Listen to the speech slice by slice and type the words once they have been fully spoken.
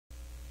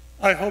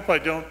I hope I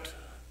don't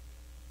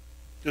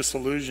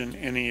disillusion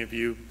any of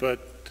you,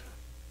 but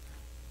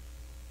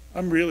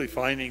I'm really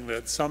finding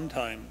that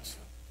sometimes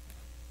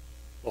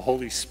the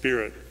Holy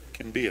Spirit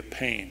can be a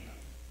pain.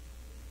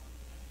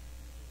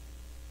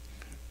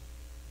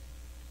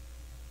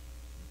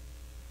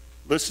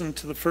 Listen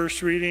to the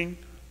first reading,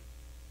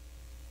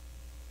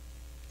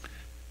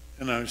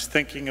 and I was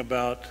thinking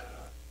about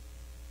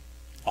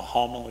a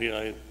homily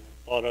I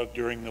thought of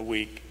during the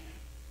week,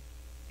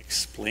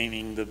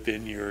 explaining the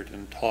vineyard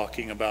and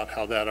talking about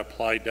how that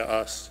applied to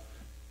us.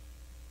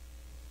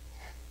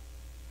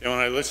 And when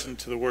I listened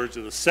to the words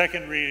of the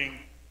second reading,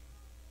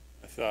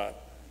 I thought,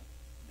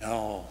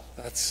 no,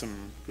 that's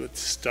some good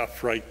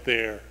stuff right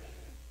there.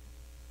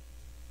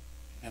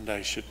 And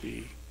I should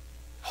be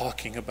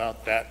talking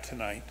about that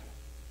tonight.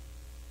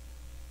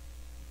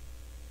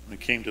 When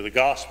we came to the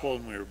gospel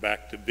and we were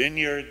back to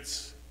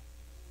vineyards,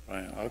 I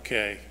went,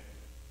 okay,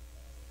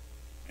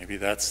 maybe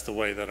that's the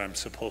way that I'm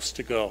supposed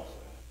to go.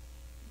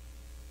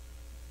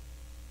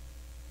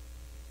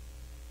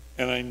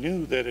 And I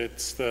knew that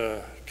it's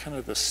the kind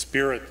of the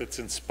Spirit that's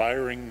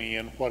inspiring me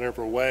in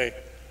whatever way.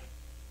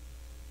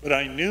 But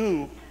I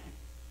knew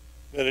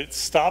that it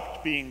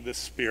stopped being the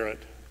Spirit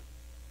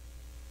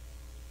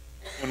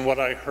when what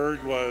I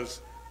heard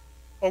was,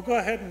 oh, go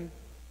ahead and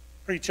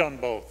preach on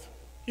both.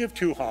 You have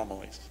 2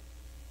 homilies.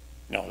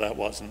 No, that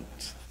wasn't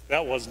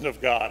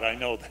of God. I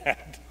know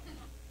that.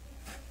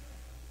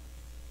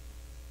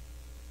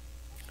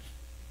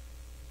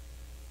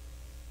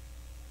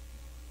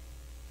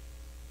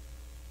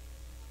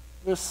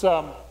 This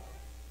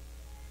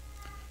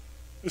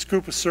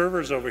group of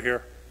servers over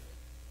here,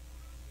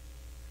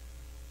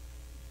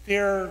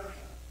 they're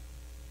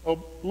a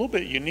little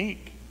bit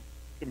unique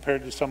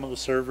compared to some of the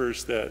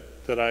servers that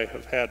I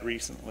have had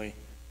recently.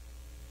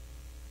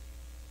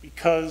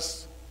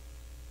 Because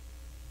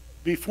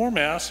before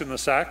Mass in the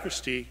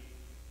sacristy,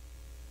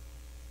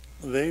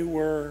 they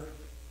were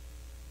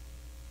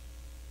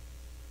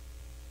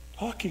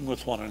talking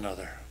with one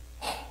another.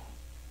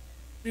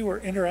 They were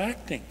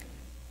interacting.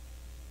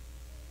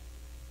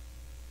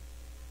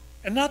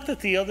 And not that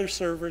the other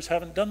servers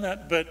haven't done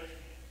that, but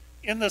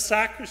in the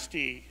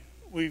sacristy,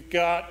 we've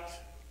got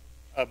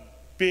a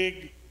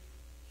big,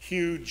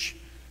 huge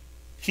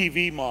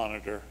TV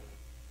monitor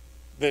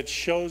that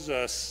shows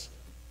us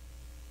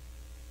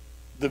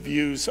the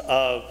views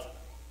of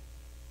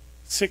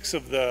 6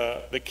 of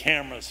the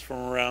cameras from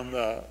around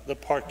the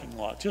parking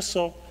lot. Just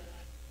so,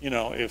 you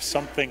know, if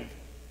something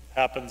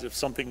happens, if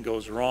something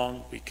goes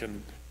wrong, we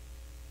can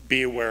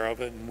be aware of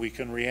it and we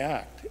can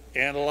react.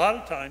 And a lot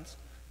of times,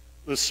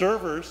 the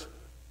servers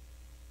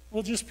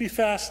will just be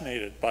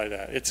fascinated by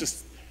that.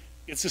 It's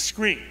a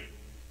screen,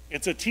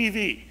 it's a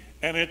TV,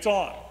 and it's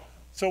on.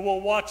 So we'll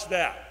watch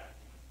that.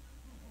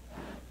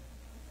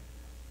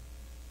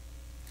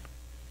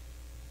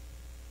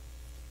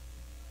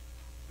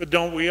 But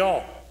don't we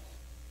all?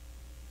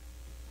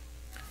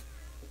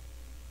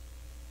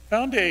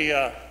 Found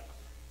a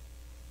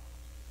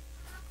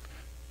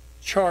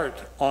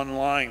chart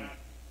online.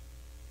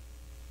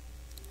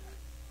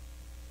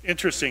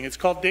 Interesting. It's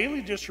called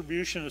Daily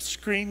Distribution of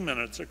Screen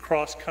Minutes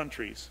Across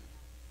Countries.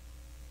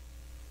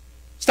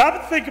 Stop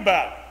and think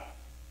about it.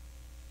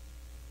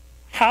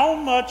 How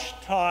much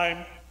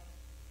time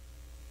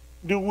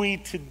do we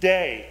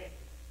today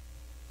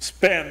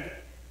spend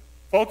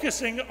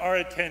focusing our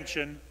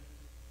attention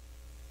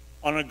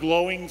on a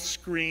glowing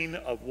screen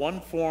of one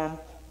form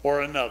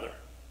or another?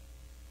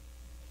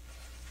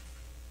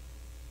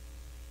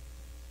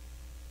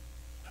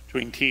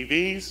 Between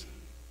TVs,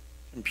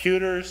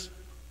 computers,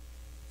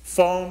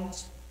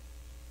 phones,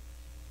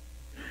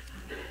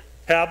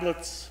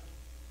 tablets,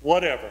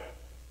 whatever.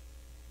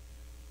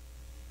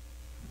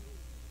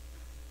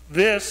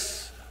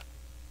 This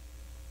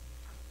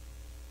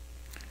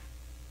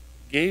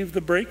gave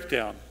the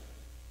breakdown.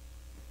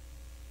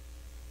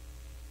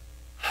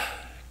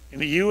 In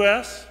the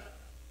U.S.,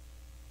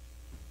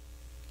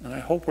 and I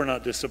hope we're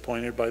not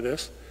disappointed by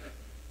this,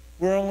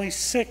 we're only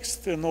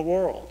 6th in the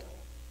world.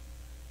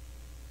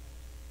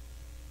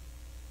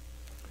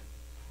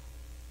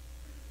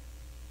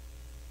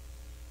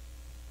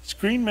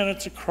 Screen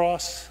minutes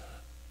across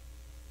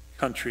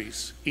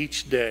countries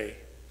each day.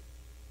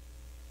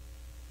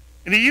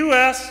 In the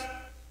U.S.,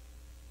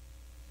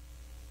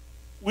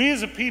 we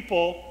as a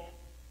people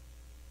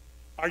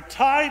are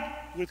tied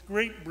with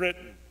Great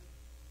Britain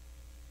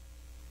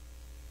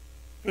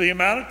for the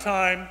amount of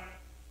time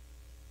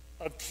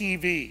of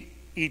TV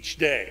each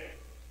day.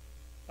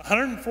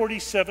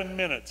 147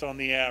 minutes on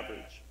the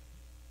average.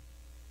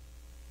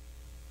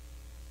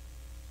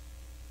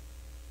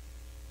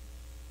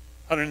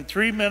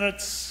 103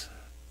 minutes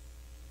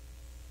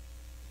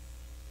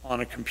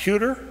on a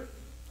computer,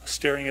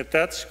 staring at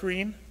that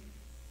screen.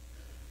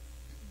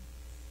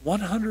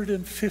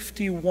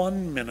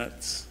 151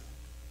 minutes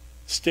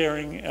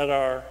staring at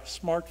our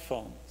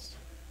smartphones.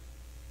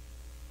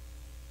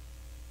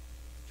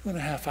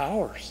 2.5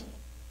 hours.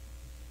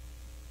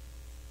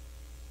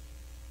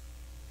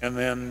 And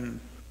then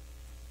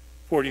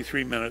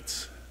 43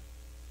 minutes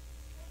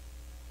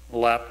a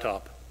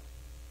laptop.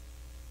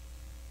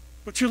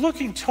 But you're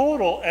looking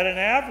total at an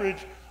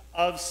average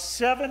of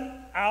 7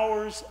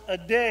 hours a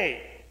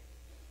day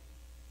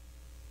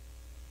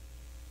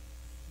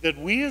that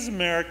we as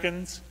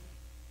Americans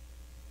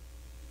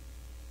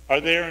are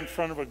there in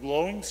front of a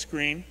glowing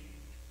screen,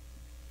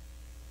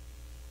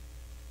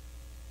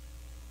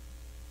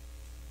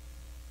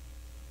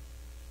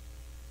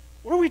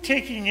 what are we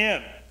taking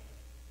in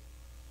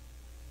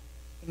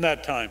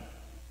that time?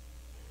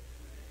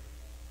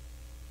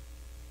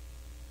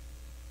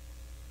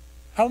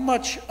 How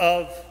much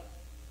of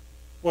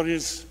what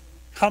is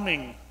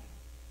coming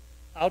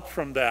out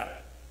from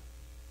that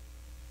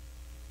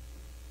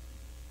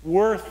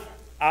worth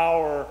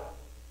our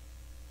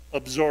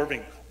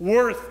absorbing,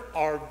 worth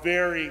our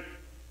very,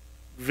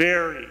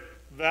 very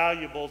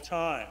valuable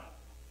time?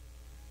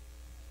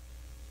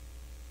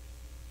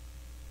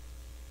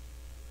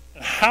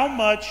 And how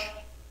much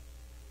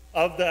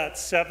of that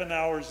 7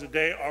 hours a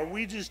day are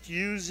we just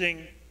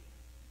using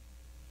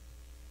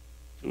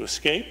to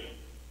escape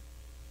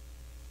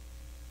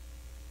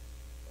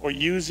or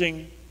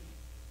using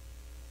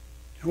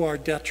to our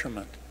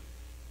detriment?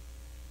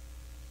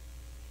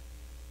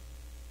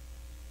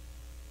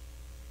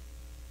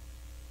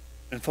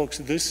 And folks,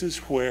 this is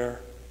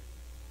where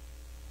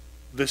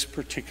this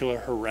particular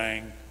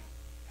harangue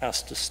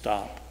has to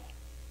stop.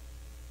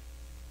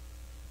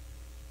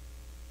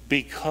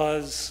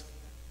 Because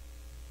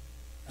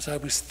as I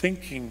was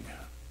thinking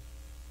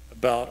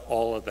about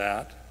all of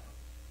that,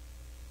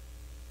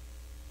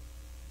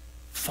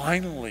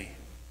 finally,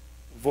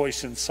 a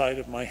voice inside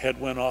of my head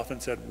went off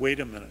and said,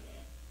 wait a minute.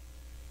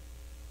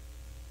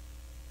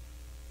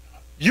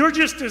 You're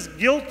just as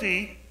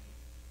guilty,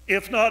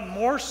 if not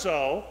more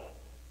so.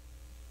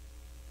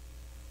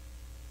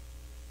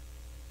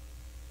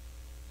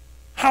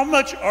 How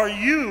much are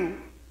you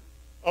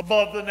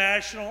above the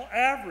national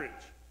average?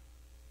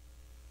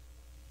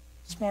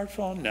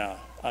 Smartphone? No,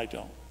 I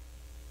don't.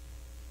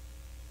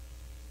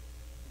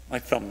 My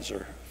thumbs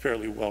are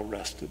fairly well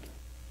rested.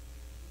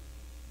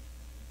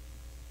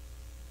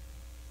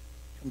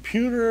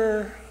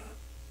 Computer,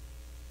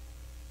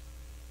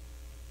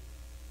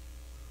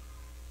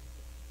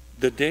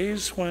 the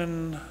days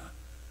when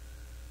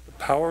the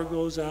power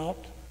goes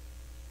out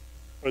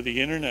or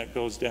the internet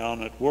goes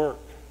down at work,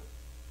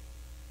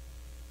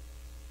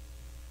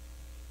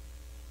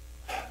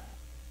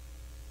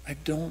 I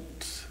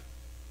don't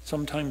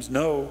sometimes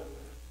know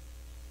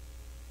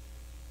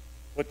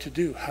what to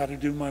do, how to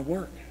do my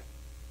work.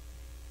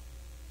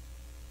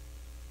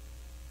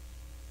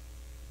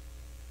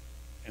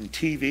 And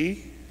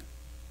TV,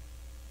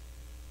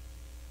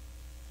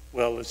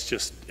 well, let's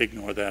just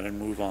ignore that and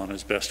move on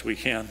as best we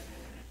can.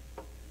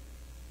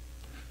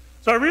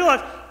 So I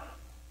realized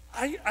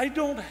I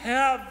don't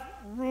have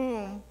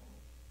room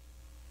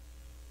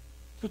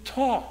to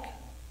talk.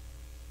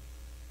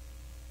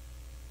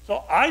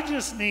 So I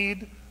just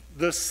need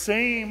the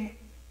same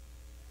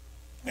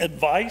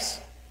advice,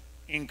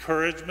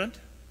 encouragement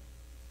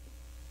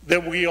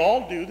that we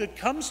all do that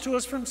comes to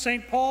us from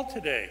St. Paul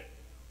today.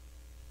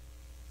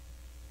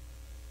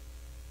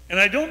 And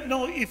I don't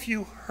know if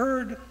you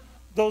heard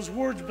those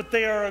words, but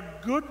they are a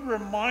good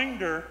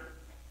reminder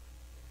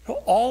to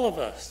all of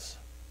us.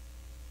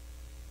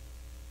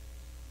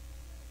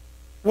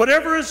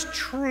 Whatever is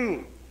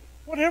true,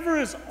 whatever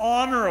is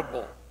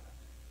honorable,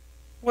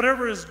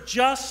 whatever is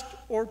just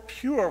or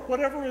pure,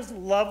 whatever is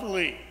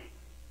lovely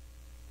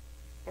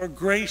or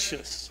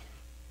gracious,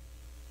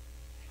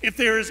 if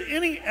there is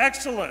any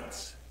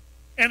excellence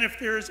and if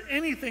there is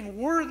anything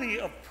worthy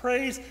of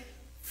praise,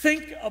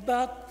 think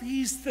about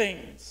these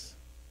things.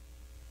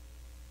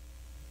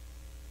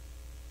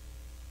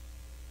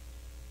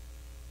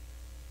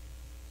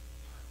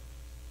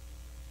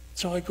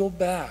 So I go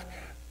back.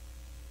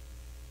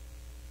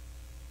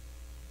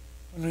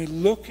 When we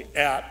look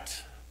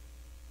at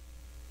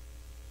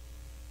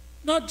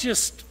not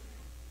just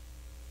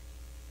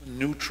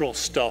neutral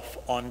stuff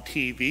on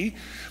TV,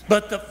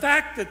 but the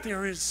fact that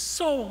there is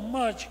so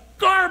much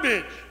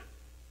garbage.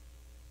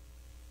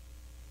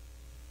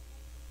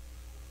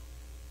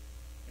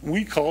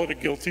 We call it a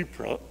guilty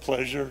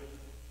pleasure.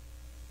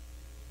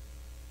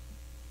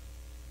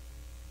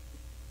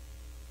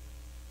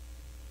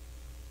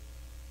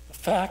 The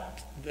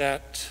fact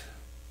that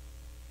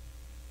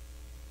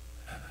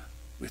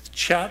with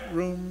chat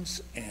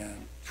rooms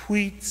and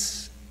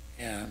tweets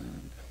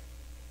and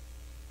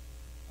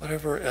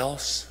whatever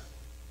else,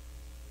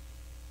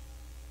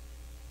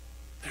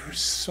 there's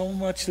so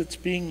much that's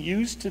being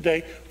used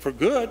today for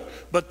good,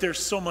 but there's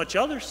so much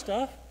other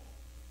stuff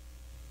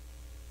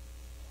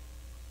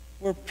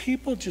where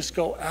people just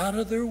go out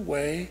of their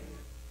way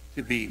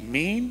to be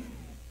mean,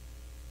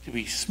 to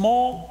be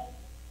small,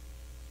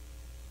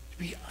 to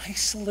be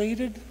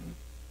isolated.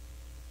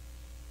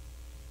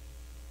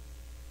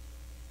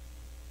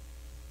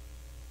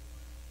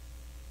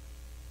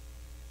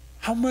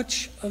 How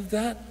much of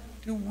that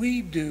do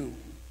we do?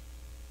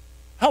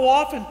 How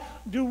often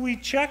do we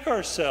check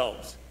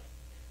ourselves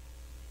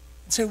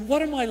and say,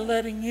 what am I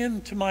letting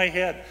into my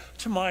head,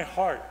 to my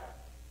heart?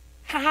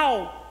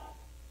 How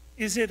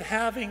is it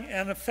having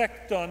an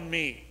effect on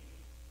me?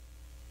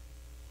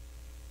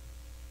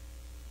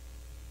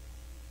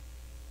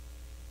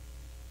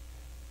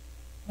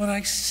 When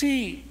I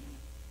see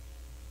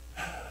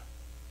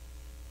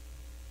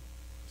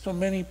so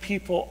many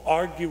people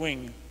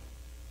arguing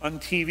on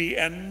TV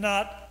and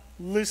not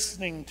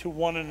listening to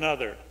one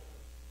another,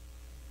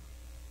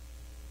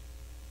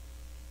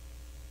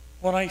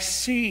 when I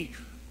see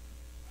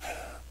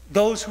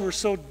those who are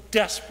so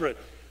desperate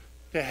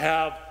to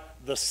have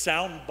the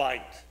sound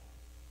bite,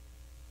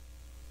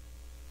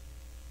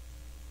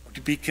 or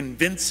to be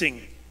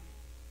convincing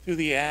through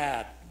the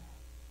ad,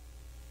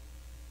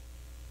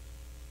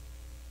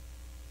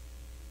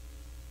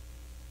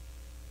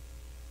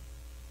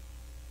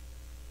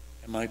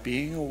 am I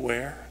being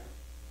aware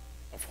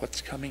of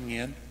what's coming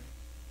in?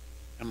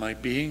 Am I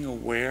being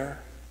aware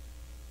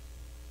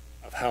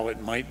of how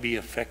it might be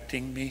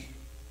affecting me?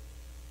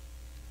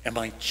 Am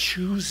I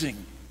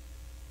choosing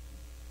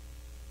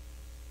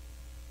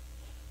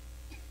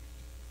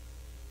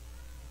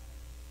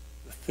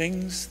the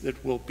things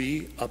that will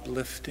be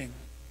uplifting,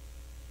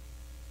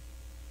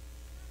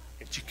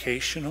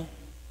 educational,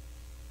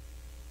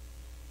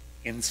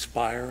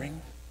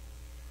 inspiring?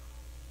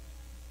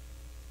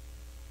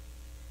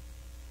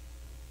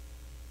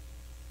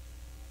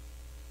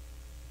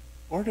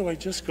 Or do I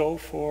just go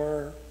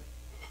for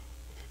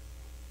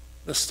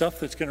the stuff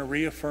that's going to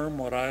reaffirm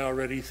what I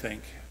already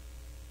think?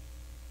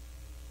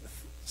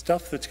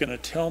 Stuff that's going to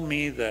tell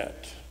me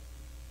that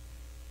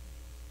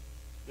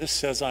this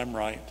says I'm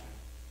right,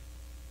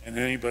 and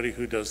anybody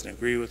who doesn't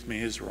agree with me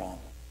is wrong.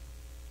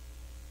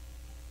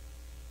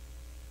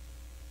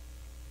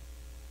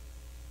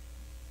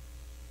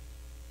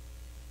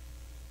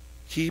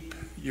 Keep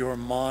your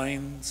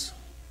minds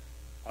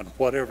on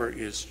whatever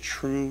is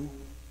true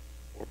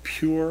or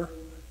pure,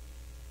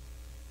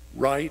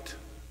 right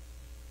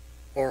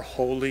or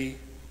holy,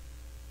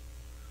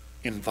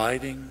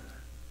 inviting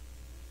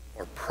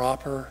or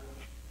proper.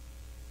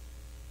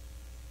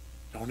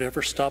 Don't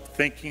ever stop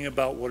thinking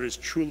about what is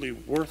truly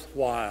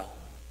worthwhile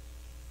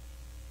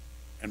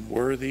and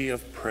worthy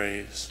of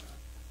praise.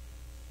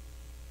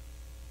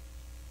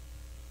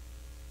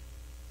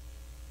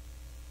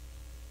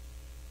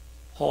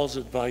 Paul's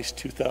advice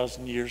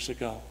 2,000 years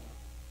ago.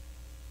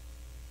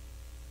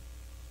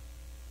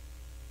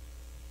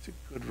 It's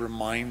a good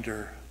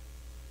reminder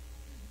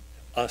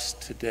to us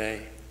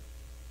today.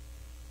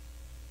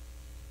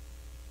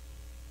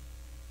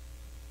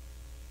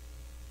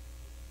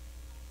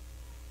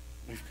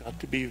 We've got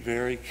to be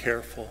very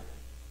careful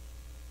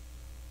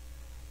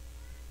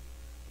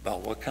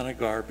about what kind of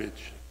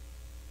garbage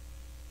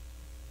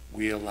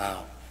we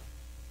allow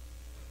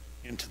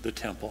into the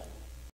temple.